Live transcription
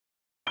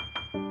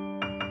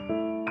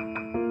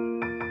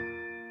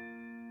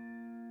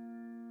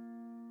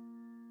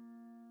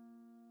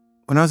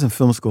when I was in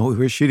film school, we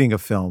were shooting a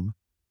film,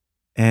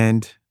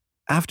 and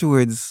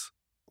afterwards,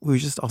 we were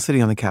just all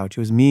sitting on the couch.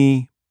 It was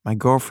me, my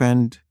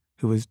girlfriend,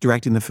 who was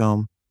directing the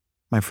film,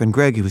 my friend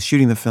Greg, who was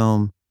shooting the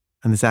film,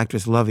 and this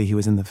actress, Lovey, who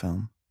was in the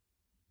film.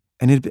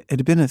 And it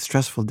had been a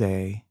stressful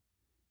day,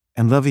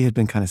 and Lovey had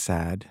been kind of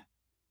sad.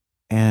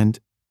 And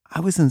I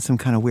was in some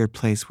kind of weird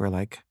place where,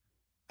 like,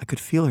 I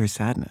could feel her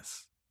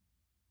sadness.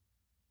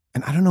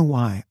 And I don't know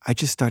why, I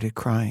just started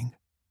crying.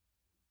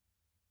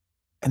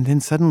 And then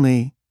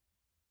suddenly,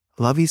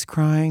 Lovey's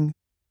crying,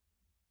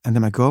 and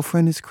then my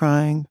girlfriend is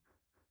crying,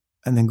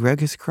 and then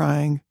Greg is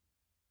crying,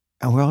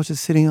 and we're all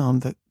just sitting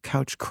on the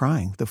couch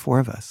crying, the four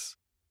of us.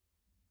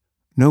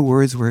 No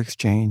words were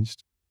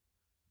exchanged.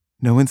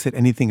 No one said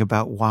anything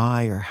about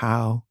why or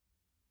how.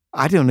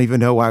 I don't even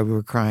know why we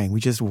were crying.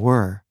 We just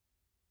were.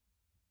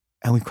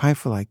 And we cried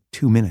for like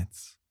 2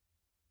 minutes.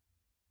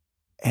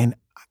 And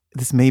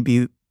this may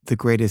be the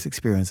greatest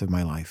experience of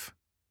my life.